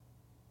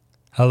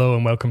Hello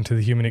and welcome to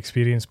the Human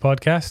Experience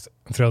Podcast.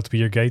 I'm thrilled to be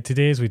your guide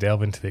today as we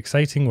delve into the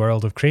exciting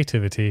world of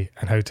creativity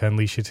and how to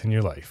unleash it in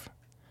your life.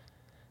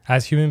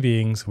 As human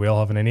beings, we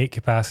all have an innate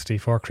capacity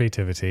for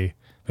creativity,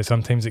 but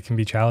sometimes it can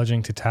be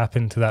challenging to tap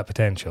into that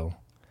potential.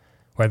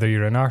 Whether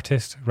you're an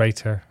artist,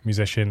 writer,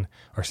 musician,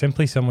 or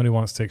simply someone who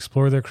wants to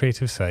explore their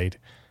creative side,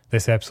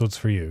 this episode's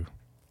for you.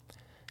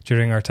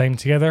 During our time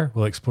together,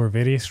 we'll explore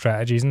various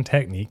strategies and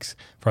techniques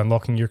for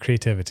unlocking your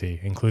creativity,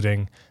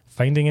 including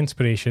finding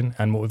inspiration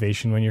and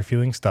motivation when you're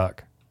feeling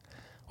stuck,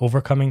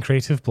 overcoming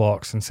creative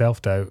blocks and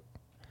self-doubt,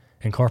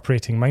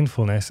 incorporating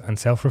mindfulness and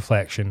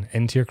self-reflection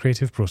into your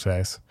creative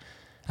process,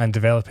 and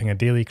developing a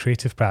daily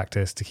creative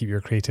practice to keep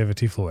your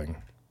creativity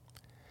flowing.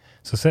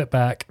 So sit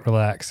back,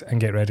 relax, and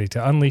get ready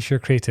to unleash your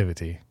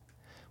creativity.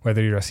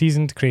 Whether you're a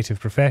seasoned creative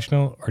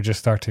professional or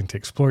just starting to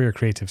explore your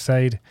creative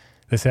side,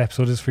 this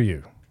episode is for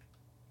you.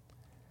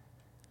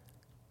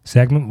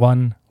 Segment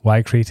 1: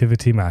 Why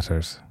Creativity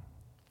Matters.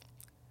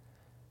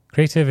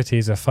 Creativity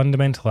is a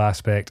fundamental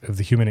aspect of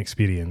the human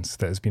experience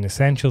that has been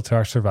essential to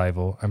our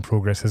survival and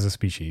progress as a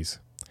species.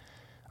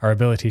 Our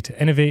ability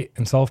to innovate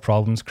and solve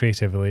problems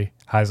creatively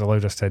has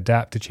allowed us to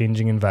adapt to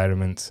changing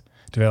environments,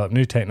 develop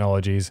new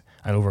technologies,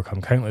 and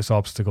overcome countless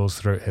obstacles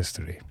throughout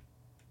history.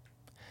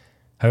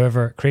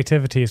 However,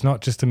 creativity is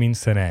not just a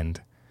means to an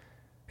end.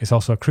 It's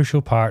also a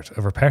crucial part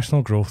of our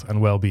personal growth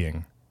and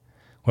well-being.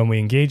 When we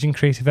engage in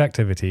creative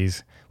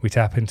activities, we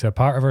tap into a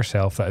part of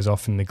ourselves that is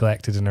often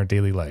neglected in our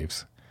daily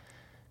lives.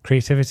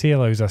 Creativity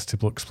allows us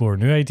to explore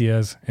new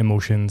ideas,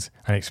 emotions,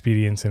 and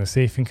experience in a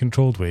safe and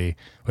controlled way,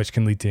 which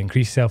can lead to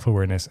increased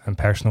self-awareness and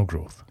personal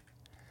growth.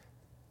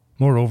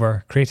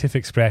 Moreover, creative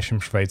expression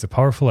provides a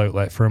powerful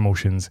outlet for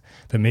emotions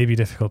that may be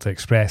difficult to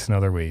express in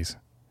other ways.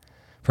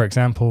 For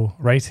example,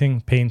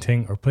 writing,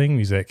 painting, or playing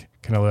music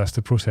can allow us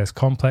to process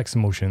complex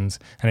emotions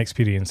and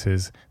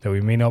experiences that we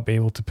may not be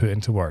able to put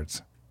into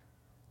words.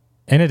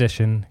 In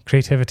addition,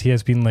 creativity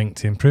has been linked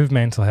to improved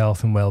mental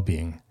health and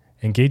well-being.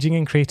 Engaging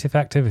in creative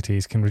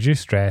activities can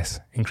reduce stress,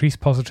 increase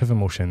positive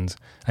emotions,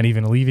 and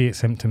even alleviate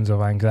symptoms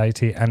of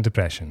anxiety and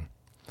depression.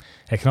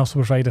 It can also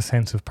provide a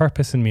sense of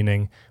purpose and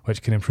meaning,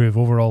 which can improve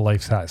overall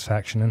life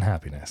satisfaction and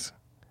happiness.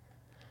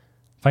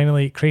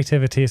 Finally,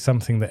 creativity is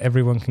something that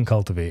everyone can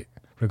cultivate,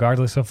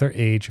 regardless of their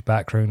age,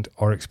 background,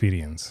 or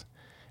experience.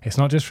 It's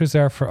not just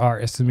reserved for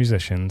artists and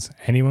musicians.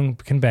 Anyone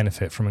can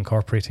benefit from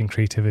incorporating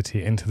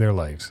creativity into their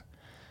lives.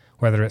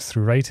 Whether it's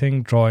through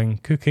writing, drawing,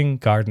 cooking,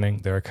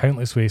 gardening, there are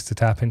countless ways to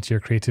tap into your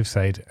creative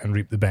side and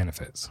reap the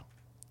benefits.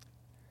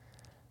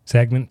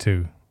 Segment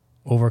 2: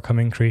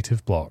 Overcoming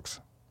creative blocks.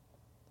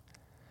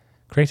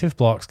 Creative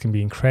blocks can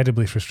be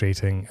incredibly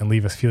frustrating and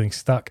leave us feeling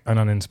stuck and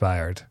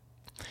uninspired.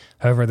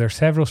 However, there are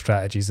several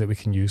strategies that we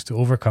can use to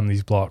overcome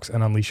these blocks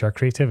and unleash our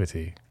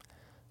creativity.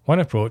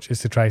 One approach is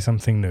to try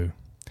something new.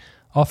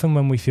 Often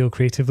when we feel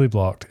creatively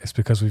blocked, it's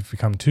because we've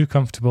become too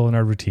comfortable in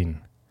our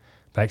routine.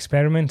 By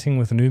experimenting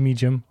with a new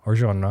medium or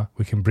genre,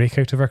 we can break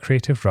out of our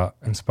creative rut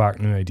and spark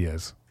new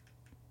ideas.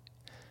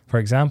 For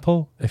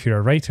example, if you're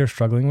a writer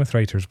struggling with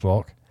writer's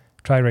block,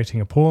 try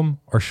writing a poem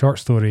or short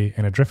story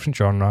in a different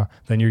genre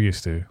than you're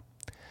used to.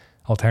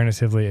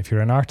 Alternatively, if you're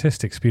an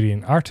artist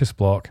experiencing artist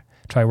block,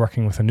 try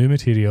working with a new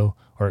material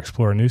or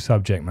explore a new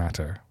subject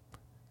matter.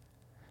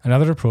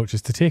 Another approach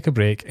is to take a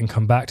break and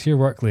come back to your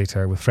work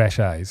later with fresh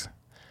eyes.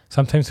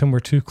 Sometimes when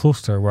we're too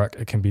close to our work,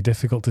 it can be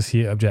difficult to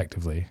see it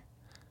objectively.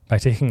 By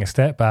taking a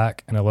step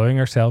back and allowing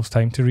ourselves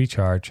time to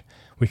recharge,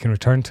 we can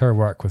return to our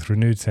work with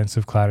renewed sense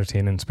of clarity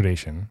and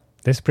inspiration.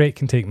 This break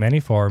can take many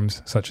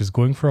forms, such as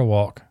going for a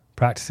walk,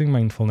 practicing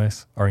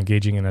mindfulness, or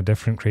engaging in a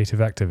different creative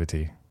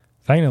activity.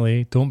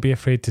 Finally, don't be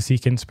afraid to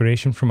seek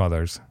inspiration from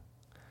others.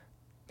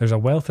 There's a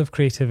wealth of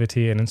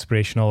creativity and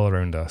inspiration all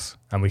around us,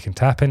 and we can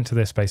tap into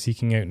this by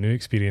seeking out new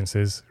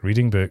experiences,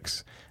 reading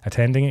books,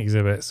 attending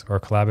exhibits, or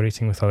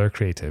collaborating with other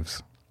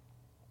creatives.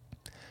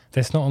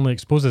 This not only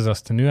exposes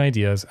us to new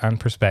ideas and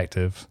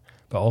perspectives,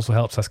 but also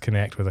helps us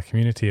connect with a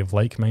community of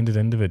like-minded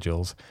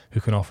individuals who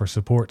can offer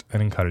support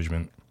and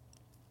encouragement.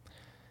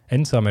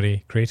 In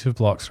summary, creative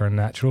blocks are a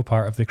natural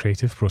part of the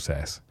creative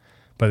process,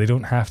 but they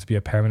don't have to be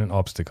a permanent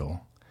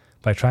obstacle.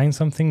 By trying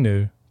something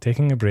new,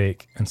 taking a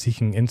break, and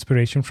seeking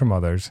inspiration from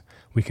others,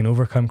 we can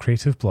overcome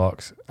creative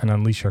blocks and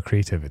unleash our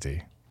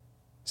creativity.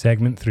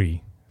 Segment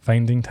 3: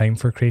 Finding time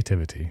for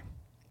creativity.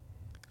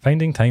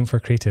 Finding time for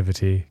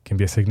creativity can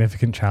be a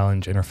significant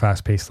challenge in our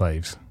fast-paced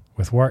lives.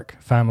 With work,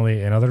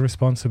 family, and other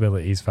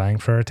responsibilities vying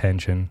for our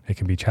attention, it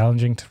can be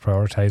challenging to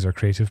prioritize our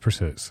creative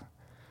pursuits.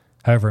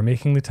 However,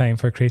 making the time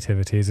for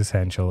creativity is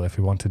essential if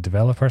we want to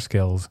develop our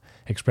skills,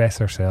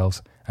 express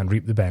ourselves, and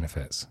reap the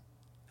benefits.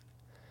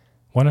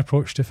 One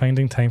approach to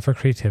finding time for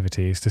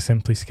creativity is to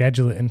simply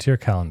schedule it into your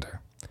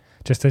calendar,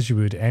 just as you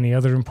would any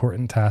other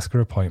important task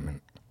or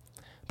appointment.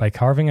 By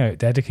carving out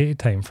dedicated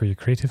time for your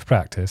creative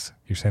practice,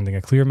 you're sending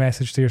a clear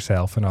message to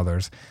yourself and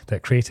others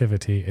that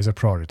creativity is a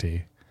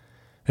priority.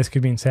 This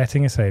could mean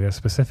setting aside a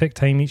specific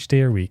time each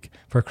day or week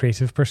for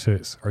creative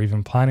pursuits, or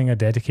even planning a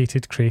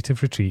dedicated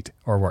creative retreat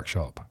or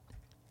workshop.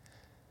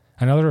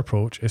 Another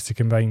approach is to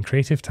combine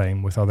creative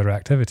time with other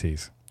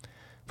activities.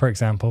 For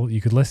example,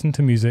 you could listen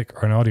to music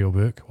or an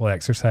audiobook while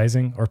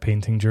exercising or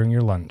painting during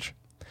your lunch.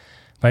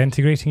 By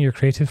integrating your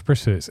creative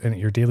pursuits into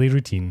your daily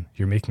routine,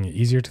 you're making it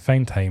easier to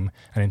find time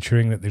and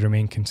ensuring that they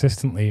remain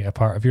consistently a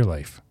part of your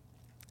life.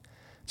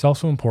 It's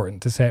also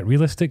important to set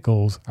realistic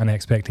goals and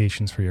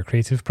expectations for your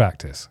creative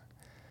practice.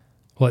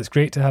 While it's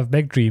great to have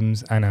big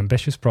dreams and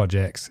ambitious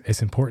projects,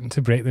 it's important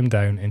to break them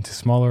down into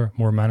smaller,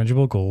 more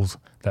manageable goals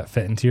that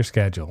fit into your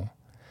schedule.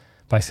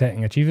 By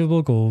setting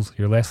achievable goals,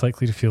 you're less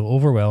likely to feel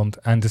overwhelmed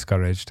and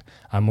discouraged,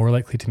 and more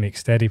likely to make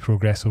steady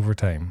progress over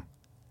time.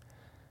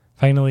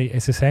 Finally,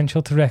 it's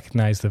essential to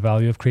recognise the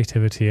value of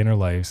creativity in our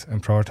lives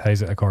and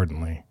prioritise it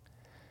accordingly.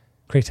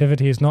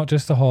 Creativity is not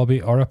just a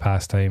hobby or a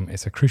pastime,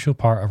 it's a crucial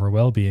part of our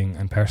well-being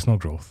and personal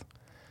growth.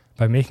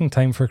 By making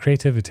time for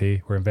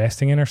creativity, we're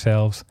investing in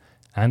ourselves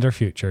and our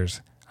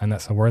futures, and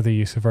that's a worthy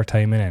use of our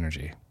time and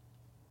energy.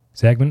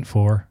 Segment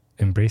 4.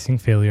 Embracing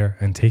failure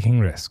and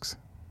taking risks.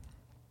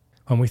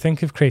 When we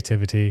think of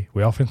creativity,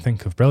 we often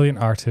think of brilliant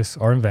artists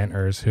or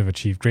inventors who have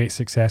achieved great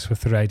success with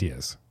their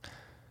ideas.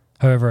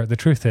 However, the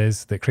truth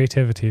is that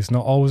creativity is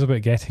not always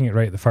about getting it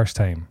right the first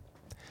time.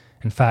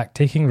 In fact,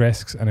 taking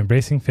risks and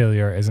embracing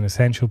failure is an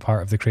essential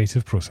part of the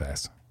creative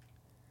process.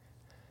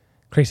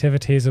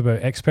 Creativity is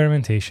about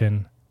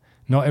experimentation.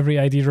 Not every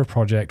idea or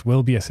project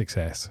will be a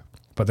success,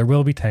 but there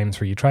will be times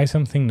where you try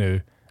something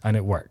new and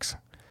it works,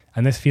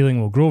 and this feeling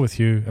will grow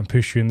with you and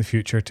push you in the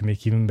future to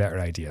make even better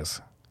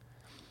ideas.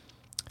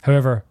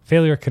 However,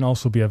 failure can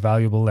also be a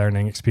valuable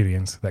learning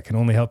experience that can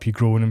only help you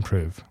grow and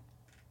improve.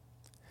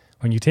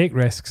 When you take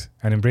risks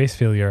and embrace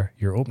failure,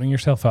 you're opening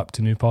yourself up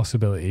to new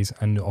possibilities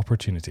and new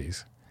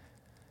opportunities.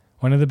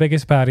 One of the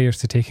biggest barriers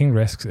to taking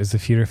risks is the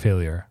fear of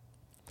failure.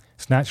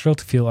 It's natural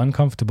to feel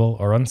uncomfortable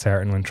or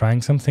uncertain when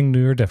trying something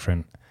new or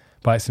different,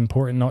 but it's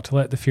important not to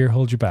let the fear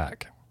hold you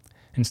back.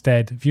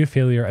 Instead, view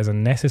failure as a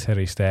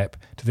necessary step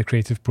to the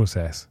creative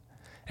process.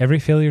 Every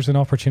failure is an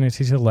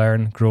opportunity to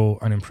learn, grow,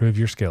 and improve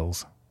your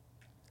skills.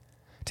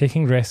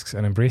 Taking risks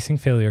and embracing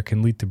failure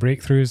can lead to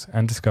breakthroughs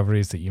and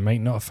discoveries that you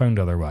might not have found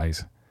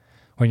otherwise.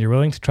 When you're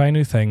willing to try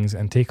new things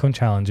and take on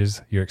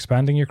challenges, you're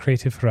expanding your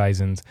creative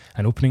horizons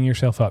and opening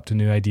yourself up to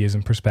new ideas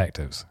and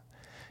perspectives.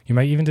 You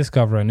might even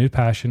discover a new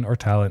passion or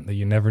talent that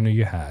you never knew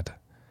you had.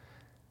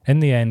 In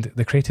the end,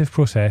 the creative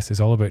process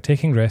is all about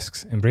taking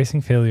risks,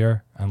 embracing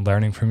failure, and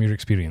learning from your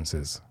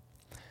experiences.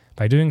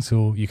 By doing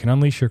so, you can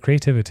unleash your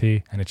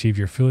creativity and achieve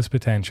your fullest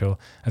potential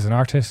as an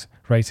artist,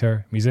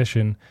 writer,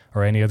 musician,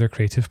 or any other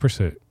creative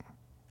pursuit.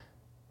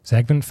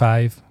 Segment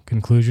 5.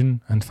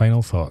 Conclusion and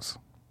final thoughts.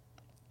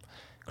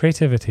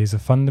 Creativity is a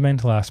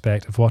fundamental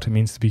aspect of what it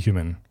means to be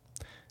human.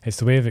 It's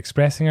the way of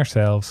expressing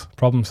ourselves,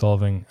 problem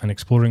solving, and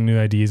exploring new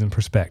ideas and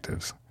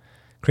perspectives.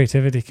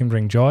 Creativity can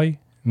bring joy,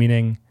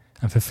 meaning,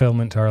 and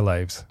fulfillment to our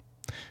lives,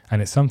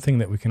 and it's something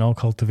that we can all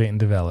cultivate and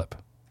develop.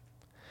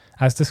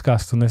 As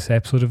discussed on this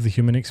episode of the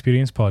Human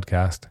Experience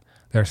podcast,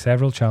 there are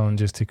several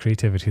challenges to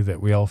creativity that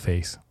we all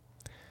face.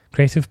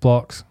 Creative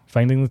blocks,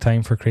 finding the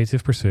time for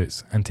creative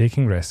pursuits, and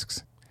taking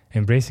risks,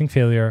 embracing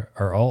failure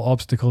are all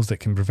obstacles that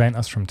can prevent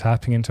us from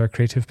tapping into our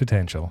creative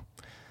potential.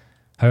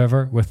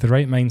 However, with the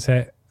right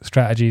mindset,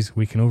 strategies,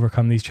 we can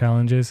overcome these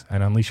challenges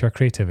and unleash our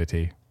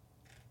creativity.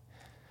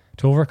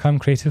 To overcome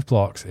creative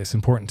blocks, it's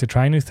important to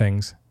try new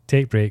things,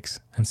 take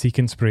breaks, and seek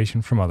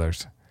inspiration from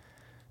others.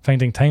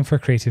 Finding time for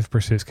creative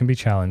pursuits can be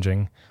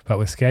challenging, but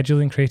with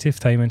scheduling creative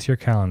time into your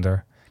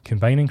calendar,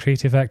 combining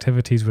creative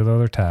activities with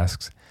other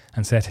tasks,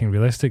 and setting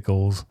realistic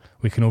goals,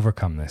 we can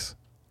overcome this.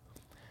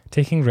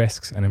 Taking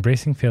risks and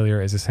embracing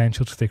failure is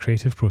essential to the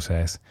creative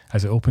process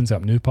as it opens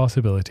up new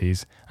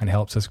possibilities and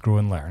helps us grow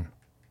and learn.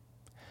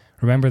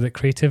 Remember that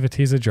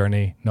creativity is a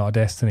journey, not a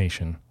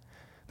destination.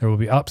 There will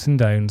be ups and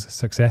downs,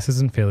 successes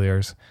and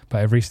failures,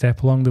 but every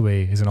step along the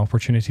way is an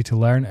opportunity to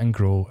learn and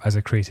grow as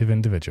a creative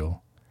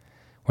individual.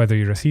 Whether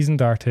you're a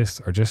seasoned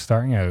artist or just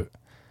starting out,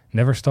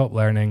 never stop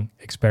learning,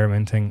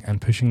 experimenting,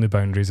 and pushing the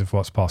boundaries of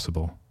what's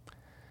possible.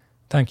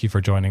 Thank you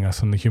for joining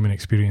us on the Human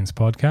Experience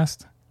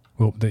podcast.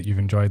 We hope that you've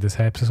enjoyed this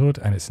episode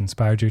and it's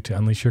inspired you to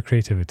unleash your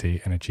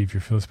creativity and achieve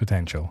your fullest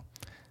potential.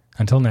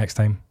 Until next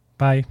time,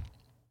 bye.